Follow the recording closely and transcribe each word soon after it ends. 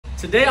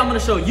Today I'm gonna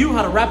show you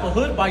how to wrap a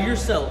hood by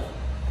yourself.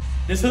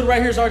 This hood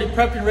right here is already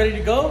prepped and ready to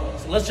go,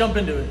 so let's jump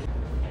into it.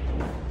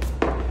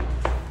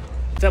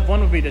 Step one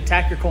would be to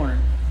tack your corner.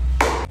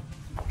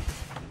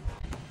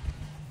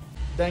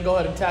 Then go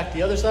ahead and tack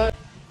the other side.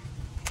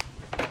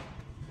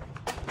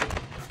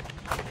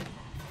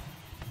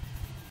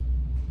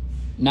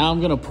 Now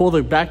I'm gonna pull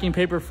the backing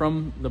paper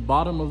from the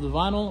bottom of the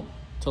vinyl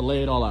to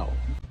lay it all out.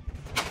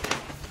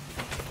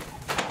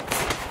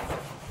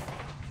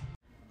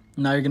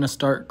 Now you're gonna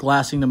start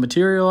glassing the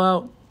material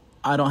out.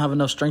 I don't have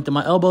enough strength in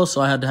my elbow,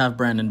 so I had to have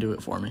Brandon do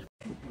it for me.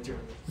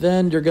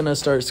 Then you're gonna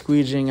start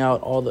squeegeeing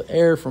out all the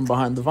air from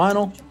behind the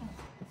vinyl.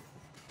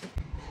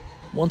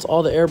 Once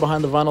all the air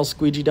behind the vinyl is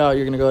squeegeed out,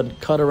 you're gonna go ahead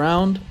and cut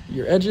around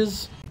your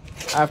edges.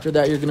 After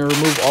that, you're gonna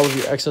remove all of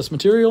your excess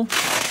material.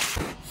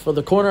 For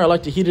the corner, I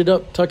like to heat it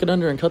up, tuck it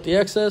under, and cut the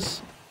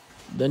excess.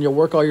 Then you'll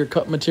work all your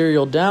cut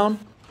material down,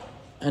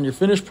 and your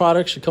finished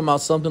product should come out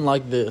something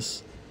like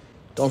this.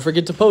 Don't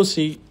forget to post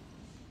heat.